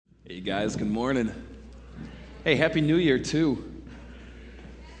Hey guys, good morning. Hey, Happy New Year too.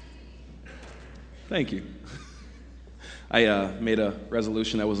 Thank you. I made a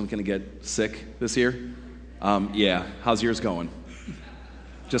resolution I wasn't going to get sick this year. Yeah, how's yours going?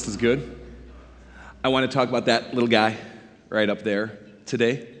 Just as good? I want to talk about that little guy right up there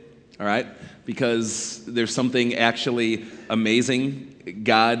today, all right? Because there's something actually amazing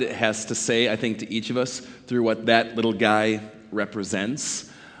God has to say, I think, to each of us through what that little guy represents.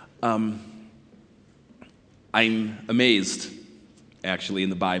 I'm amazed, actually, in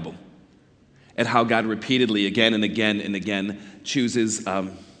the Bible at how God repeatedly, again and again and again, chooses,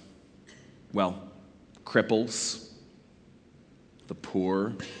 cripples, the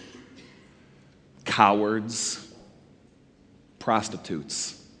poor, cowards,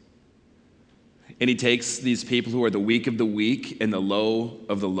 prostitutes. And he takes these people who are the weak of the weak and the low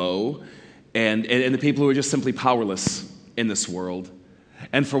of the low, and the people who are just simply powerless in this world.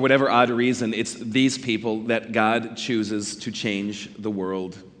 And for whatever odd reason, it's these people that God chooses to change the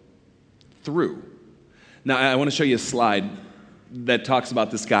world through. Now, I want to show you a slide that talks about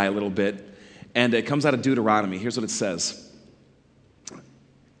this guy a little bit, and it comes out of Deuteronomy. Here's what it says. It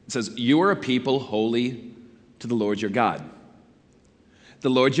says, "You are a people holy to the Lord your God. The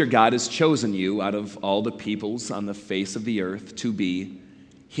Lord your God has chosen you out of all the peoples on the face of the earth to be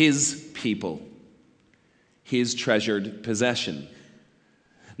his people, his treasured possession."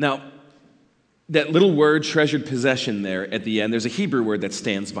 Now, that little word, treasured possession there at the end, there's a Hebrew word that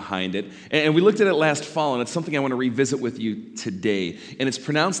stands behind it. And we looked at it last fall, and it's something I want to revisit with you today. And it's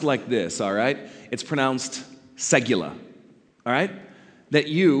pronounced like this, all right? It's pronounced segula, all right? That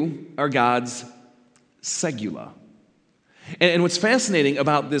you are God's segula. And what's fascinating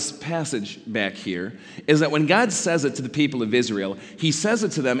about this passage back here is that when God says it to the people of Israel, he says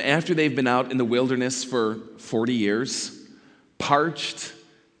it to them after they've been out in the wilderness for 40 years, parched,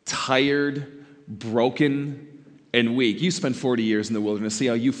 tired, broken, and weak. You spend 40 years in the wilderness, see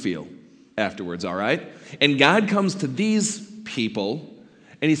how you feel afterwards, all right? And God comes to these people,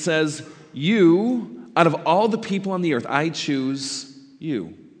 and he says, you, out of all the people on the earth, I choose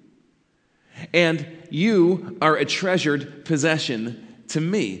you. And you are a treasured possession to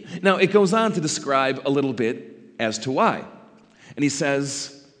me. Now, it goes on to describe a little bit as to why. And he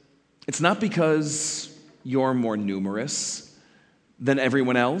says, it's not because you're more numerous than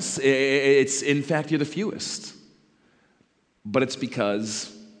everyone else. It's, in fact, you're the fewest. But it's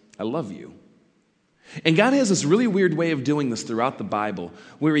because I love you. And God has this really weird way of doing this throughout the Bible,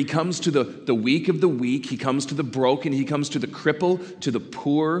 where he comes to the weak of the weak, he comes to the broken, he comes to the cripple, to the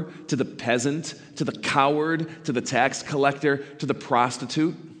poor, to the peasant, to the coward, to the tax collector, to the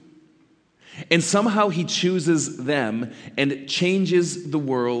prostitute. And somehow he chooses them and changes the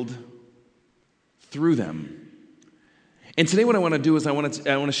world through them. And today what I want to do is I want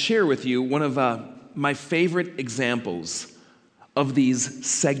to share with you one of my favorite examples of these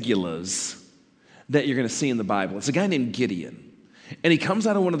segulas that you're going to see in the Bible. It's a guy named Gideon. And he comes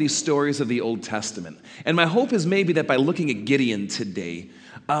out of one of these stories of the Old Testament. And my hope is maybe that by looking at Gideon today,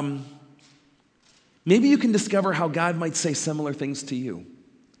 maybe you can discover how God might say similar things to you.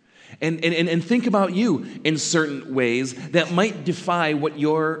 And think about you in certain ways that might defy what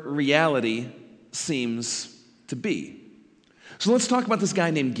your reality seems to be. So let's talk about this guy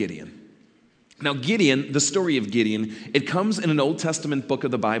named Gideon. Now, Gideon, the story of Gideon, it comes in an Old Testament book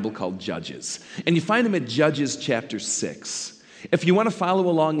of the Bible called Judges. And you find him at Judges chapter 6. If you want to follow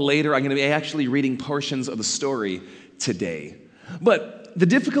along later, I'm going to be actually reading portions of the story today. But the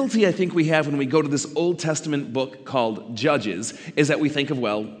difficulty I think we have when we go to this Old Testament book called Judges is that we think of,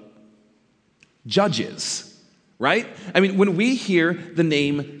 judges. Right? I mean, when we hear the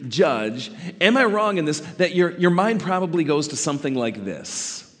name judge, am I wrong in this, that your mind probably goes to something like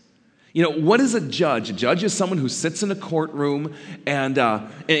this? You know, what is a judge? A judge is someone who sits in a courtroom and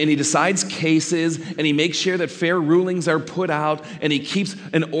he decides cases and he makes sure that fair rulings are put out and he keeps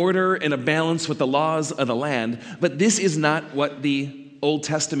an order and a balance with the laws of the land. But this is not what the Old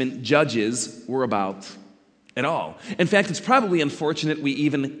Testament judges were about at all. In fact, it's probably unfortunate we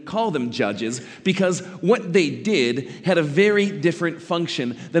even call them judges because what they did had a very different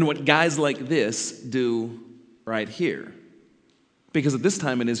function than what guys like this do right here. Because at this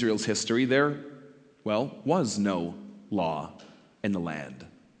time in Israel's history, there, was no law in the land.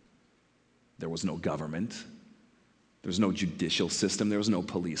 There was no government. There was no judicial system. There was no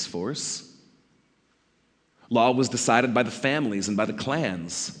police force. Law was decided by the families and by the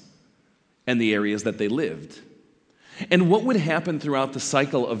clans and the areas that they lived. And what would happen throughout the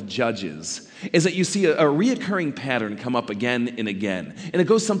cycle of Judges is that you see a reoccurring pattern come up again and again. And it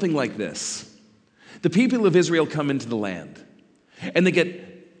goes something like this. The people of Israel come into the land, and they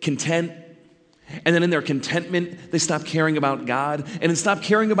get content. And then in their contentment, they stop caring about God. And in stop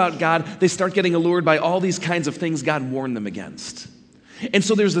caring about God, they start getting allured by all these kinds of things God warned them against. And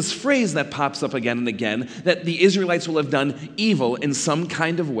so there's this phrase that pops up again and again that the Israelites will have done evil in some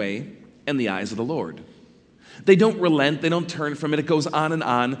kind of way in the eyes of the Lord. They don't relent, they don't turn from it, it goes on and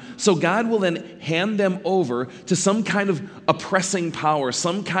on. So God will then hand them over to some kind of oppressing power,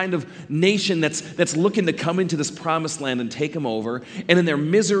 some kind of nation that's looking to come into this promised land and take them over. And in their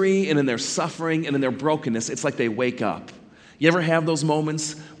misery and in their suffering and in their brokenness, it's like they wake up. You ever have those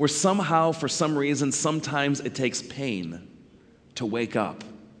moments where somehow, for some reason, sometimes it takes pain to wake up?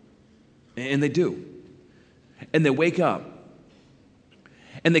 And they do. And they wake up.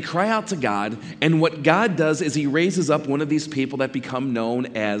 And they cry out to God, and what God does is he raises up one of these people that become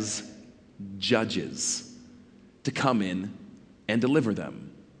known as judges to come in and deliver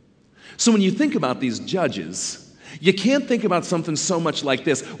them. So when you think about these judges, you can't think about something so much like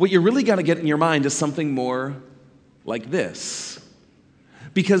this. What you really got to get in your mind is something more like this.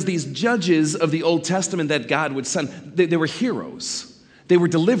 Because these judges of the Old Testament that God would send, they were heroes. They were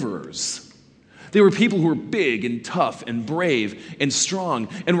deliverers. They were people who were big and tough and brave and strong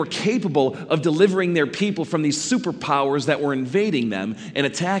and were capable of delivering their people from these superpowers that were invading them and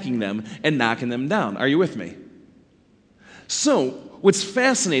attacking them and knocking them down. Are you with me? So, what's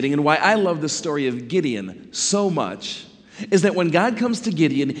fascinating and why I love the story of Gideon so much is that when God comes to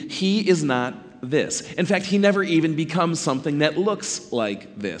Gideon, he is not this. In fact, he never even becomes something that looks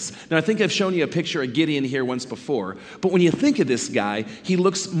like this. Now, I think I've shown you a picture of Gideon here once before, but when you think of this guy, he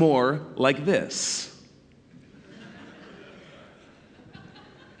looks more like this.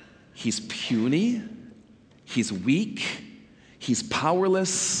 He's puny, he's weak, he's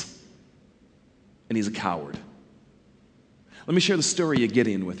powerless, and he's a coward. Let me share the story of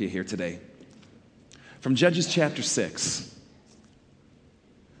Gideon with you here today. From Judges chapter 6.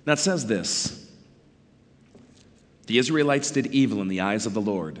 Now it says this: the Israelites did evil in the eyes of the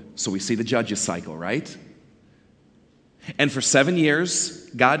Lord. So we see the judges cycle, right? And for 7 years,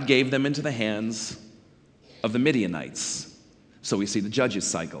 God gave them into the hands of the Midianites. So we see the judges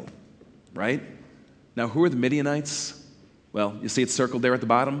cycle, right? Now, who are the Midianites? Well, you see it circled there at the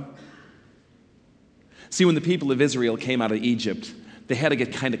bottom? See, when the people of Israel came out of Egypt, they had to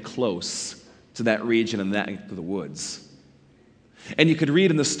get kind of close to that region and that neck of the woods. And you could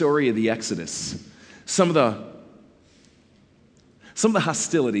read in the story of the Exodus some of the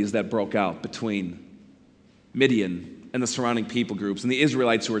hostilities that broke out between Midian and the surrounding people groups and the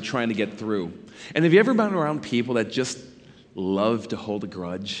Israelites who were trying to get through. And have you ever been around people that just love to hold a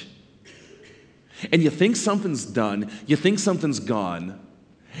grudge? And you think something's done, you think something's gone,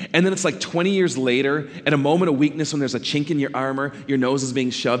 and then it's like 20 years later, at a moment of weakness when there's a chink in your armor, your nose is being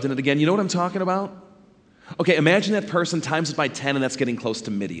shoved in it again. You know what I'm talking about? Okay, imagine that person times it by 10, and that's getting close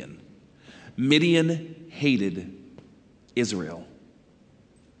to Midian. Midian hated Israel.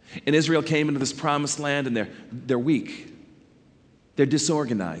 And Israel came into this promised land, and they're weak. They're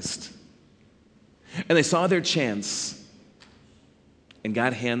disorganized. And they saw their chance, and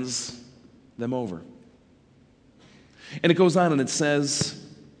God hands them over. And it goes on, and it says,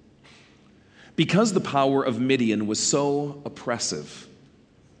 because the power of Midian was so oppressive,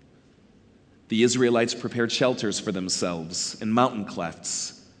 the Israelites prepared shelters for themselves in mountain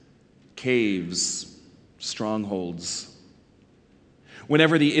clefts, caves, strongholds.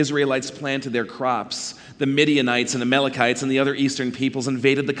 Whenever the Israelites planted their crops, the Midianites and Amalekites and the other eastern peoples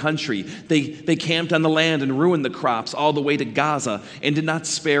invaded the country. They camped on the land and ruined the crops all the way to Gaza and did not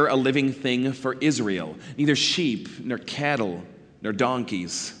spare a living thing for Israel, neither sheep, nor cattle, nor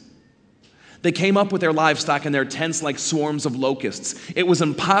donkeys. They came up with their livestock in their tents like swarms of locusts. It was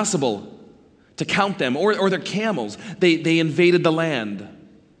impossible to count them, or their camels. They invaded the land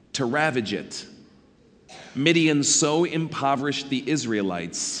to ravage it. Midian so impoverished the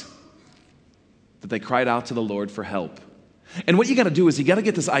Israelites that they cried out to the Lord for help. And what you got to do is you got to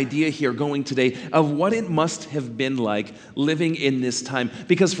get this idea here going today of what it must have been like living in this time.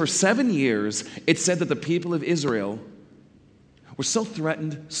 Because for 7 years, it said that the people of Israel were so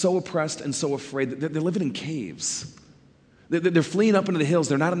threatened, so oppressed, and so afraid that they're living in caves. They're fleeing up into the hills.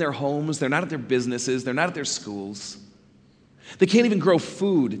 They're not in their homes. They're not at their businesses. They're not at their schools. They can't even grow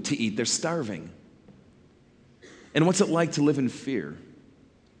food to eat. They're starving. And what's it like to live in fear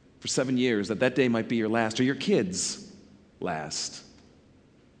for 7 years that day might be your last, or your kids' last?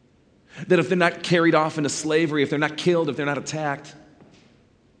 That if they're not carried off into slavery, if they're not killed, if they're not attacked,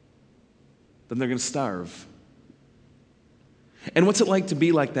 then they're going to starve. And what's it like to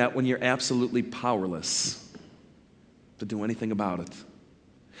be like that when you're absolutely powerless to do anything about it?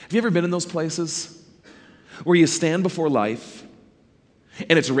 Have you ever been in those places where you stand before life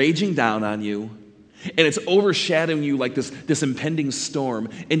and it's raging down on you, and it's overshadowing you like this impending storm,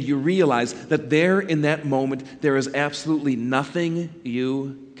 and you realize that there in that moment, there is absolutely nothing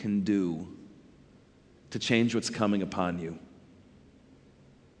you can do to change what's coming upon you.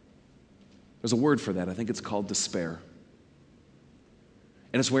 There's a word for that. I think it's called despair.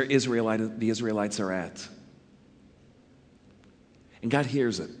 And it's where the Israelites are at. And God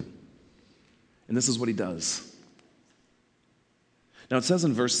hears it. And this is what he does. Now it says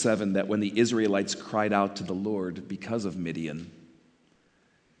in verse 7 that when the Israelites cried out to the Lord because of Midian,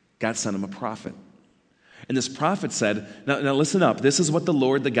 God sent him a prophet. And this prophet said, now listen up, this is what the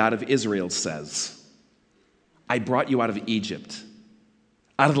Lord, the God of Israel, says. I brought you out of Egypt,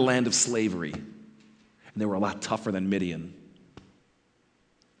 out of the land of slavery. And they were a lot tougher than Midian.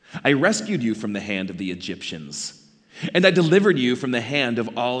 I rescued you from the hand of the Egyptians, and I delivered you from the hand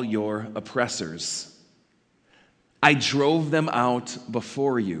of all your oppressors. I drove them out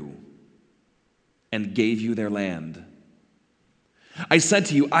before you and gave you their land. I said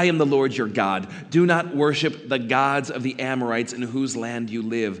to you, I am the Lord your God. Do not worship the gods of the Amorites in whose land you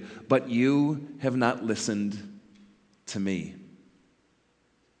live, but you have not listened to me.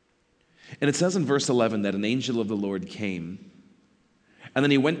 And it says in verse 11 that an angel of the Lord came, and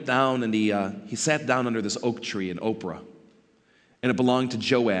then he went down and he sat down under this oak tree in Ophrah, and it belonged to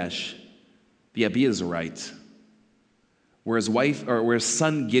Joash, the Abiezrite, where his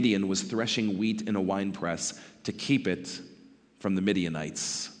son Gideon was threshing wheat in a winepress to keep it from the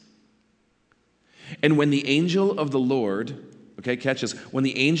Midianites. And when the angel of the Lord, okay, catch this, when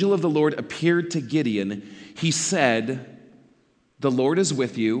the angel of the Lord appeared to Gideon, he said, the Lord is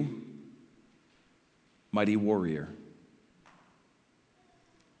with you, mighty warrior.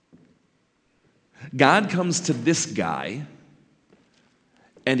 God comes to this guy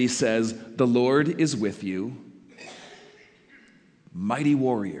and he says, the Lord is with you, mighty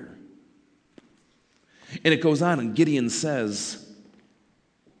warrior. And it goes on, and Gideon says,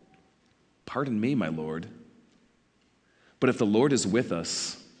 pardon me, my Lord, but if the Lord is with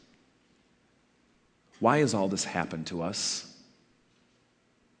us, why has all this happened to us?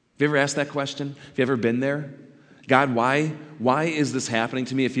 Have you ever asked that question? Have you ever been there? God, why is this happening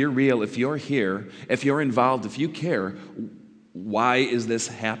to me? If you're real, if you're here, if you're involved, if you care, why is this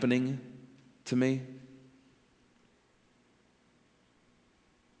happening to me?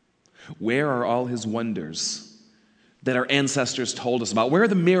 Where are all his wonders that our ancestors told us about? Where are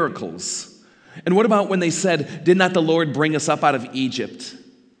the miracles? And what about when they said, did not the Lord bring us up out of Egypt?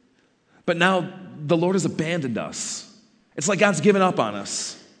 But now the Lord has abandoned us. It's like God's given up on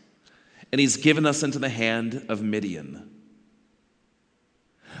us. And he's given us into the hand of Midian.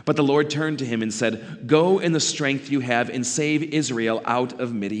 But the Lord turned to him and said, go in the strength you have and save Israel out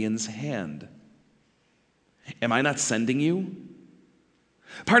of Midian's hand. Am I not sending you?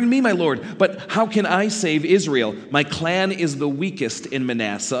 Pardon me, my Lord, but how can I save Israel? My clan is the weakest in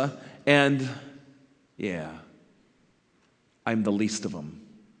Manasseh, and I'm the least of them.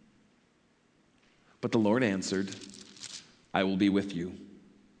 But the Lord answered, I will be with you,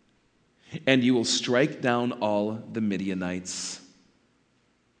 and you will strike down all the Midianites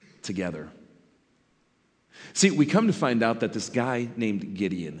together. See, we come to find out that this guy named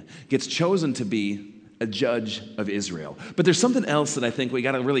Gideon gets chosen to be a judge of Israel. But there's something else that I think we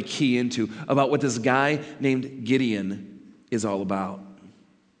got to really key into about what this guy named Gideon is all about.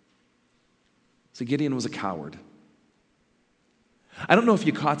 So Gideon was a coward. I don't know if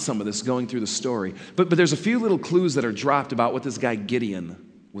you caught some of this going through the story, but there's a few little clues that are dropped about what this guy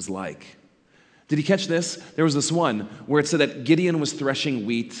Gideon was like. Did you catch this? There was this one where it said that Gideon was threshing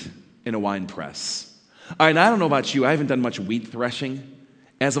wheat in a wine press. All right, now I don't know about you. I haven't done much wheat threshing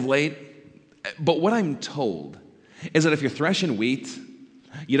as of late. But what I'm told is that if you're threshing wheat,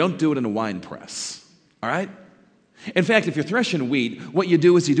 you don't do it in a wine press, all right? In fact, if you're threshing wheat, what you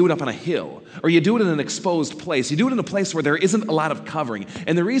do is you do it up on a hill, or you do it in an exposed place. You do it in a place where there isn't a lot of covering.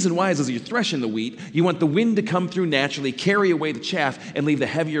 And the reason why is as you're threshing the wheat, you want the wind to come through naturally, carry away the chaff, and leave the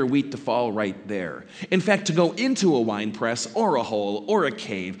heavier wheat to fall right there. In fact, to go into a wine press, or a hole, or a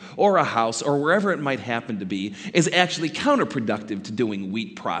cave, or a house, or wherever it might happen to be, is actually counterproductive to doing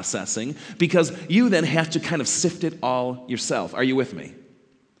wheat processing, because you then have to kind of sift it all yourself. Are you with me?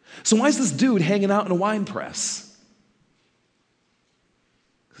 So why is this dude hanging out in a wine press?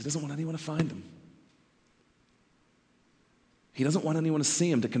 He doesn't want anyone to find him. He doesn't want anyone to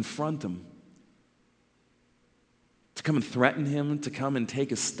see him, to confront him, to come and threaten him, to come and take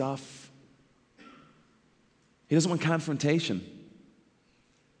his stuff. He doesn't want confrontation. He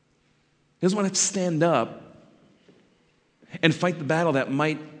doesn't want to have to stand up and fight the battle that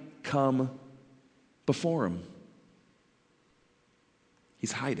might come before him.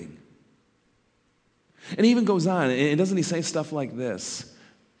 He's hiding. And he even goes on, and doesn't he say stuff like this?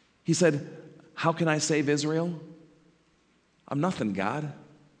 He said, how can I save Israel? I'm nothing, God.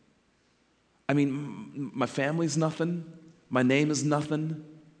 I mean, my family's nothing. My name is nothing.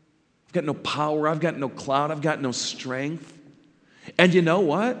 I've got no power. I've got no clout. I've got no strength. And you know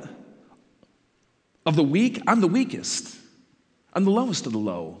what? Of the weak, I'm the weakest. I'm the lowest of the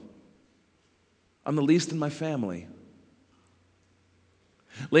low. I'm the least in my family.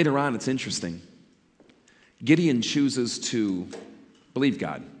 Later on, it's interesting. Gideon chooses to believe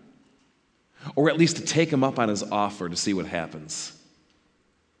God, or at least to take him up on his offer to see what happens.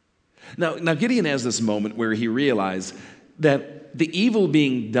 Now Gideon has this moment where he realized that the evil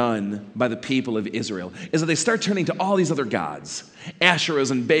being done by the people of Israel is that they start turning to all these other gods,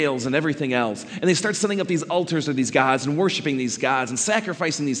 Asherahs and Baals and everything else, and they start setting up these altars to these gods and worshiping these gods and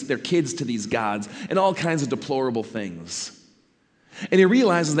sacrificing their kids to these gods and all kinds of deplorable things. And he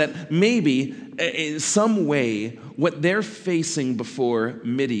realizes that maybe in some way what they're facing before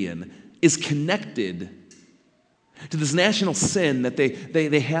Midian is connected to this national sin that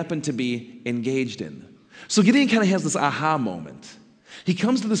they happen to be engaged in. So Gideon kind of has this aha moment. He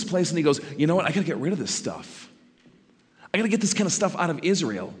comes to this place and he goes, you know what, I got to get rid of this stuff. I got to get this kind of stuff out of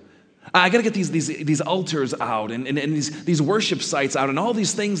Israel. I got to get these altars out and these worship sites out and all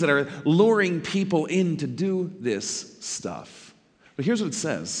these things that are luring people in to do this stuff. But here's what it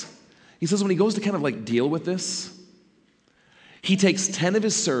says. He says when he goes to kind of like deal with this, he takes 10 of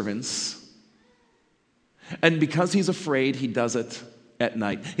his servants, and because he's afraid, he does it at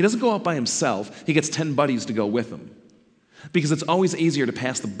night. He doesn't go out by himself. He gets 10 buddies to go with him. Because it's always easier to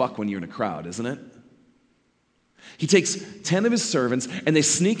pass the buck when you're in a crowd, isn't it? He takes 10 of his servants, and they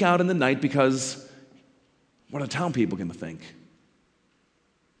sneak out in the night because what are the town people going to think?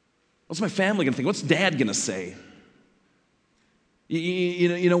 What's my family going to think? What's Dad going to say?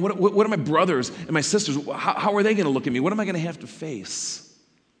 You know, what are my brothers and my sisters? How are they going to look at me? What am I going to have to face?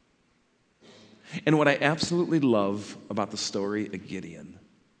 And what I absolutely love about the story of Gideon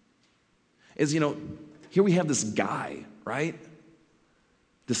is, here we have this guy, right?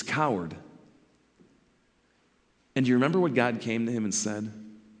 This coward. And do you remember what God came to him and said?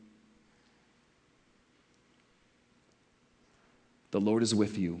 The Lord is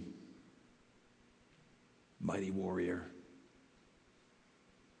with you, mighty warrior.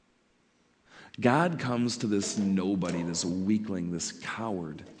 God comes to this nobody, this weakling, this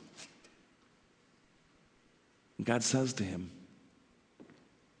coward. And God says to him,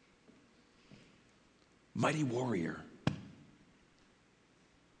 mighty warrior.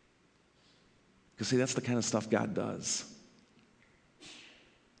 Because see, that's the kind of stuff God does.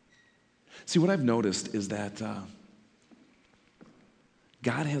 See, what I've noticed is that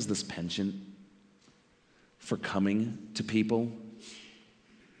God has this penchant for coming to people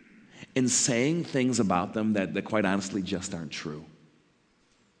and saying things about them that quite honestly just aren't true.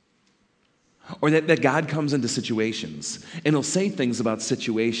 Or that God comes into situations and he'll say things about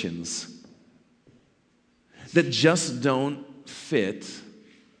situations that just don't fit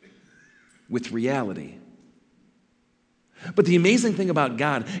with reality. But the amazing thing about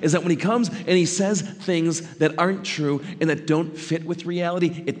God is that when he comes and he says things that aren't true and that don't fit with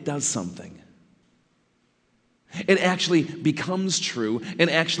reality, it does something. It actually becomes true and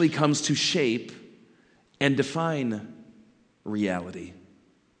actually comes to shape and define reality.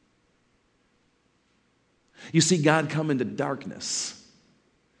 You see God come into darkness,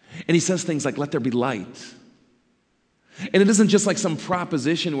 and he says things like, let there be light. And it isn't just like some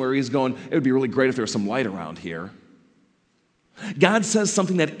proposition where he's going, it would be really great if there was some light around here. God says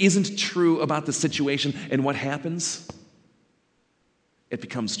something that isn't true about the situation, and what happens? It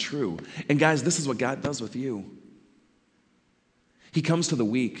becomes true. And guys, this is what God does with you. He comes to the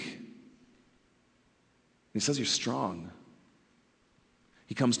weak. He says you're strong.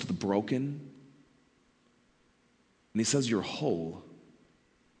 He comes to the broken. And he says you're whole.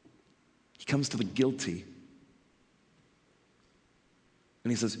 He comes to the guilty.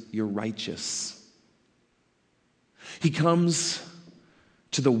 And he says you're righteous. He comes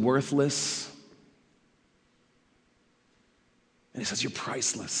to the worthless. And he says you're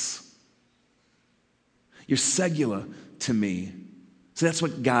priceless. You're singular to me. So that's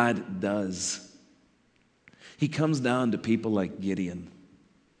what God does. He comes down to people like Gideon,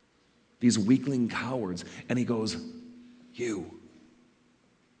 these weakling cowards, and he goes, you,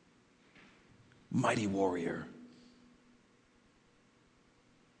 mighty warrior.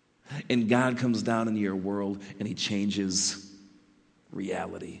 And God comes down into your world and he changes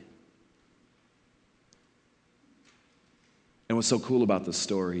reality. And what's so cool about this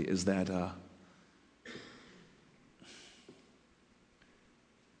story is that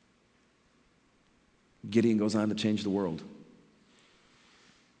Gideon goes on to change the world.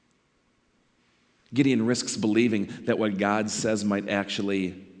 Gideon risks believing that what God says might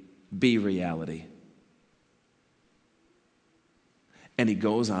actually be reality. And he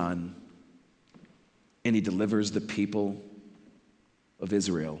goes on and he delivers the people of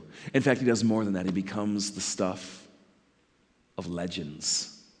Israel. In fact, he does more than that. He becomes the stuff of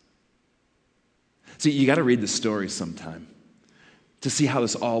legends. See, you got to read the story sometime to see how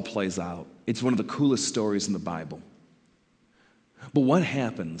this all plays out. It's one of the coolest stories in the Bible. But what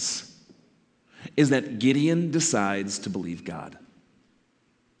happens is that Gideon decides to believe God.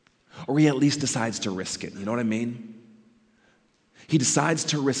 Or he at least decides to risk it. You know what I mean? He decides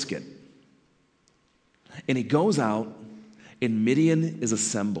to risk it. And he goes out, and Midian is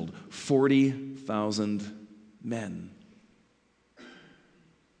assembled, 40,000 men.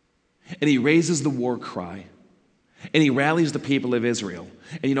 And he raises the war cry. And he rallies the people of Israel.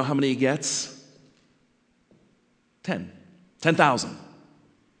 And you know how many he gets? 10,000.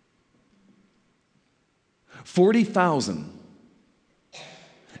 40,000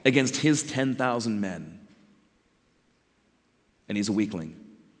 against his 10,000 men. And he's a weakling.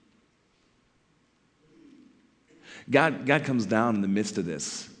 God comes down in the midst of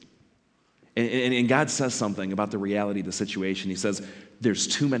this. And God says something about the reality of the situation. He says, there's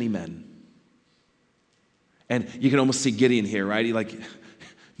too many men. And you can almost see Gideon here, right? He's like,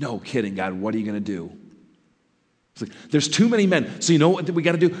 no kidding, God, what are you going to do? It's like, there's too many men. So you know what we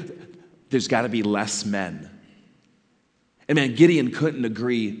got to do? There's got to be less men. And man, Gideon couldn't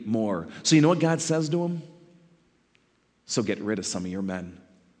agree more. So you know what God says to him? So get rid of some of your men.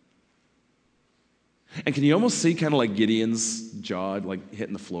 And can you almost see kind of like Gideon's jaw like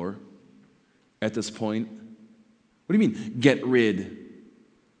hitting the floor at this point? What do you mean, get rid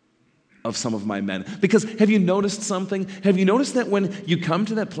of some of my men? Because have you noticed something? Have you noticed that when you come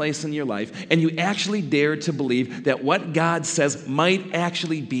to that place in your life and you actually dare to believe that what God says might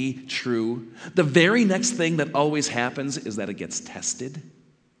actually be true, the very next thing that always happens is that it gets tested?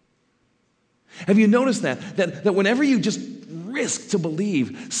 Have you noticed that whenever you just risk to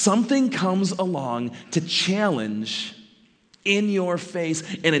believe, something comes along to challenge in your face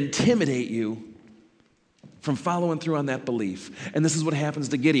and intimidate you from following through on that belief? And this is what happens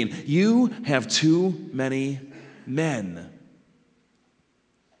to Gideon. You have too many men,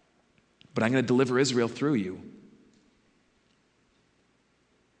 but I'm going to deliver Israel through you.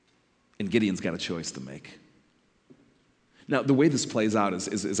 And Gideon's got a choice to make. Now, the way this plays out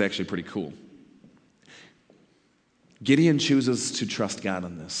is actually pretty cool. Gideon chooses to trust God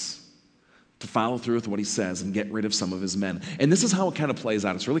on this, to follow through with what he says and get rid of some of his men. And this is how it kind of plays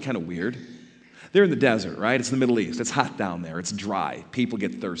out. It's really kind of weird. They're in the desert, right? It's the Middle East. It's hot down there. It's dry. People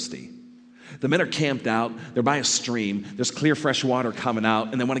get thirsty. The men are camped out. They're by a stream. There's clear, fresh water coming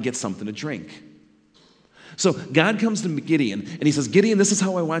out, and they want to get something to drink. So God comes to Gideon, and he says, Gideon, this is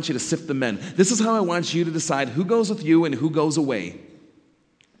how I want you to sift the men. This is how I want you to decide who goes with you and who goes away.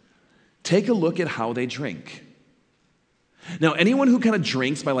 Take a look at how they drink. Now, anyone who kind of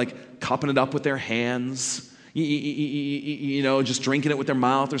drinks by like cupping it up with their hands, you know, just drinking it with their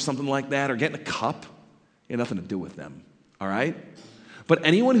mouth or something like that, or getting a cup, it had nothing to do with them, all right? But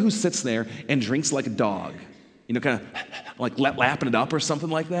anyone who sits there and drinks like a dog, you know, kind of like lapping it up or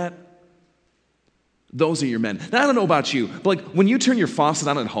something like that, those are your men. Now, I don't know about you, but like when you turn your faucet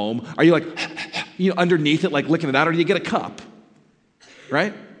on at home, are you like, you know, underneath it, like licking it out, or do you get a cup?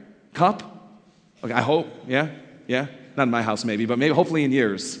 Right? Cup? Okay, I hope, yeah. Not in my house maybe, but maybe hopefully in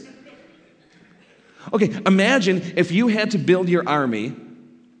yours. Okay, imagine if you had to build your army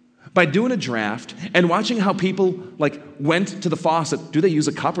by doing a draft and watching how people like went to the faucet. Do they use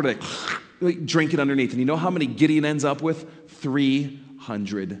a cup or do they drink it underneath? And you know how many Gideon ends up with?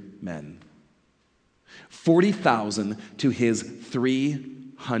 300 men. 40,000 to his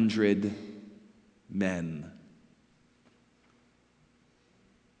 300 men.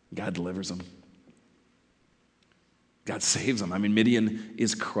 God delivers them. God saves them. I mean, Midian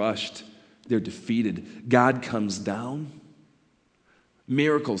is crushed. They're defeated. God comes down.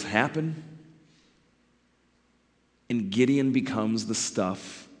 Miracles happen. And Gideon becomes the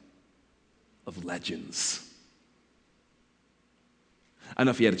stuff of legends. I don't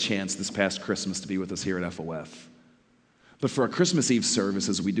know if you had a chance this past Christmas to be with us here at FOF. But for our Christmas Eve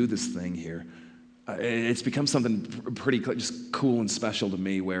services, we do this thing here. It's become something pretty just cool and special to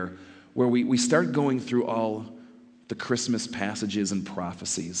me where we start going through all the Christmas passages and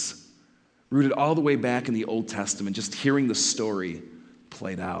prophecies, rooted all the way back in the Old Testament, just hearing the story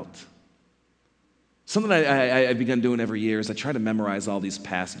played out. Something I've begun doing every year is I try to memorize all these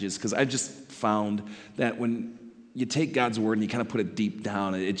passages because I've just found that when you take God's word and you kind of put it deep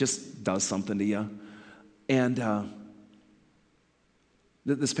down, it just does something to you. And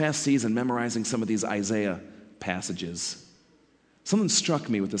this past season, memorizing some of these Isaiah passages, something struck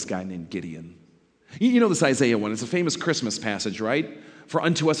me with this guy named Gideon. You know this Isaiah one. It's a famous Christmas passage, right? For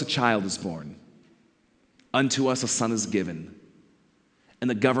unto us a child is born. Unto us a son is given. And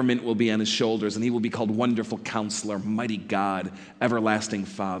the government will be on his shoulders, and he will be called Wonderful Counselor, Mighty God, Everlasting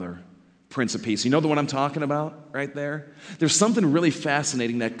Father, Prince of Peace. You know the one I'm talking about right there? There's something really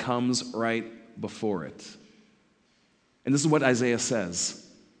fascinating that comes right before it. And this is what Isaiah says.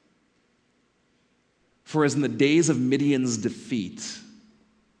 For as in the days of Midian's defeat,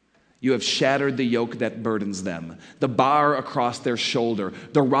 you have shattered the yoke that burdens them, the bar across their shoulder,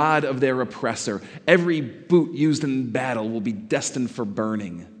 the rod of their oppressor. Every boot used in battle will be destined for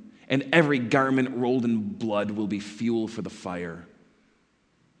burning, and every garment rolled in blood will be fuel for the fire.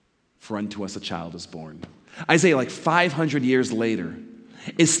 For unto us a child is born. Isaiah, like 500 years later,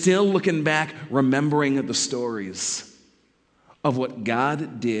 is still looking back, remembering the stories of what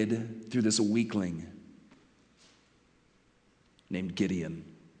God did through this weakling named Gideon.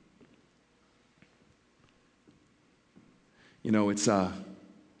 You know, it's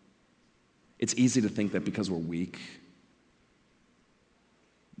easy to think that because we're weak,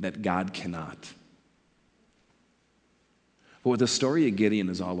 that God cannot. But what the story of Gideon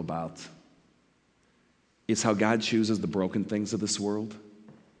is all about is how God chooses the broken things of this world,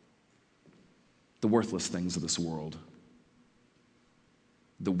 the worthless things of this world,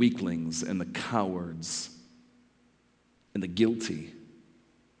 the weaklings and the cowards and the guilty.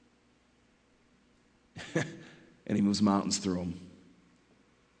 And he moves mountains through them.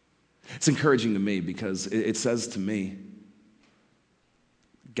 It's encouraging to me because it says to me,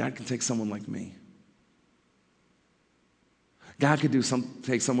 God can take someone like me. God could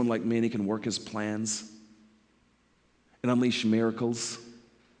take someone like me and he can work his plans and unleash miracles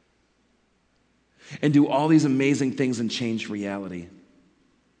and do all these amazing things and change reality.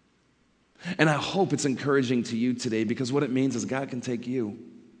 And I hope it's encouraging to you today because what it means is God can take you.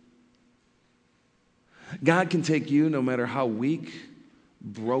 God can take you no matter how weak,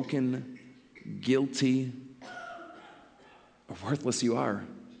 broken, guilty, or worthless you are.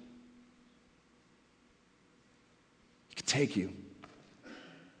 He can take you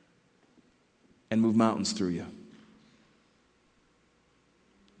and move mountains through you.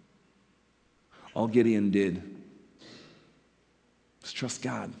 All Gideon did was trust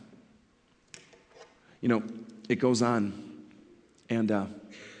God. You know, it goes on, and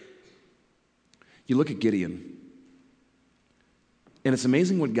you look at Gideon, and it's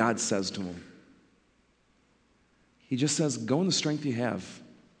amazing what God says to him. He just says, go in the strength you have.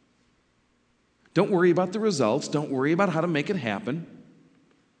 Don't worry about the results. Don't worry about how to make it happen.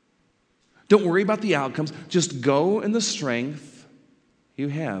 Don't worry about the outcomes. Just go in the strength you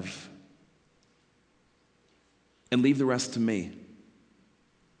have. And leave the rest to me.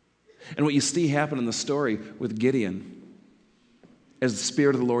 And what you see happen in the story with Gideon as the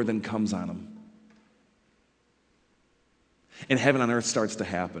Spirit of the Lord then comes on him. And heaven on earth starts to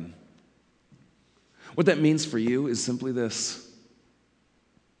happen. What that means for you is simply this.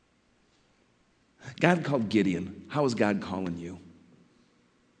 God called Gideon. How is God calling you?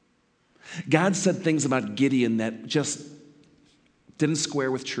 God said things about Gideon that just didn't square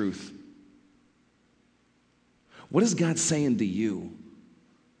with truth. What is God saying to you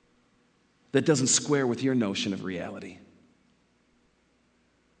that doesn't square with your notion of reality?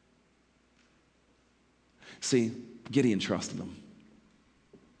 See, Gideon trusted him.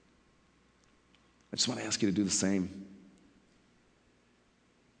 I just want to ask you to do the same.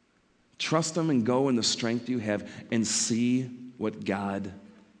 Trust him and go in the strength you have and see what God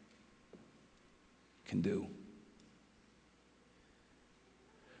can do.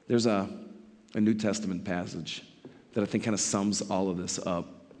 There's a New Testament passage that I think kind of sums all of this up,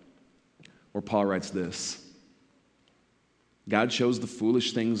 where Paul writes this: God chose the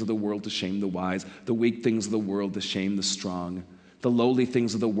foolish things of the world to shame the wise, the weak things of the world to shame the strong, the lowly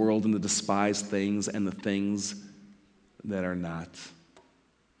things of the world and the despised things and the things that are not.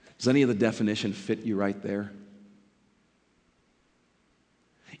 Does any of the definition fit you right there?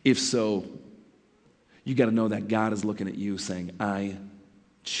 If so, you got to know that God is looking at you saying, I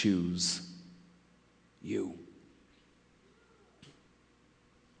choose you.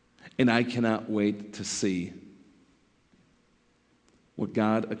 And I cannot wait to see what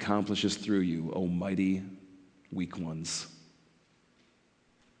God accomplishes through you, O mighty weak ones.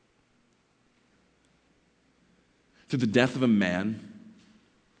 Through the death of a man,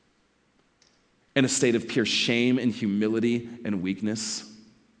 in a state of pure shame and humility and weakness,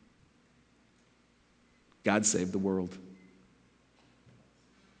 God saved the world.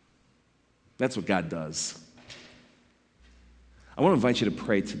 That's what God does. I want to invite you to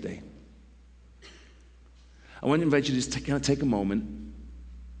pray today. I want to invite you to just kind of take a moment,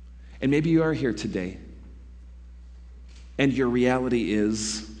 and maybe you are here today, and your reality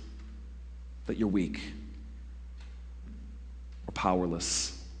is that you're weak or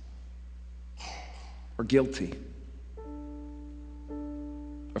powerless or guilty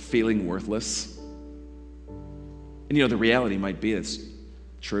or feeling worthless. And the reality might be it's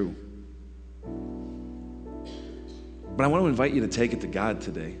true. But I want to invite you to take it to God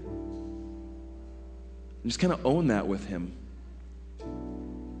today. And just kind of own that with Him.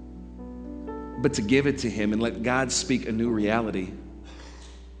 But to give it to Him and let God speak a new reality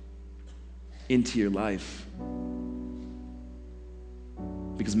into your life.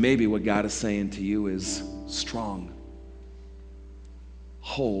 Because maybe what God is saying to you is strong,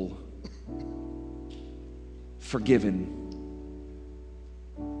 whole, forgiven,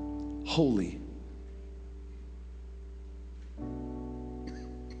 holy,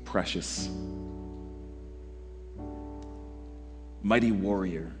 precious, mighty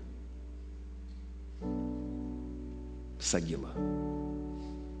warrior, Segula.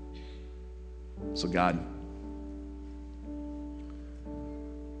 So God,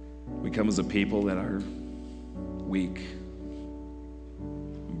 we come as a people that are weak,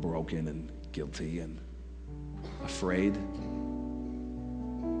 broken, and guilty, and afraid,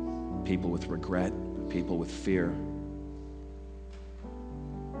 people with regret, people with fear.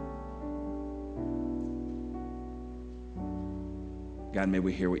 God, may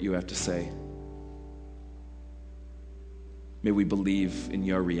we hear what you have to say. May we believe in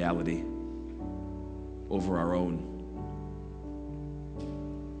your reality over our own.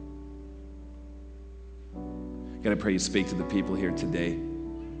 God, I pray you speak to the people here today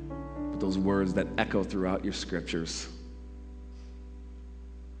with those words that echo throughout your scriptures,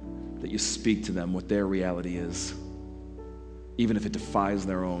 that you speak to them what their reality is, even if it defies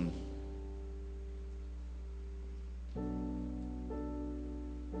their own.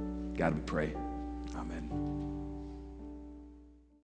 God, we pray. Amen.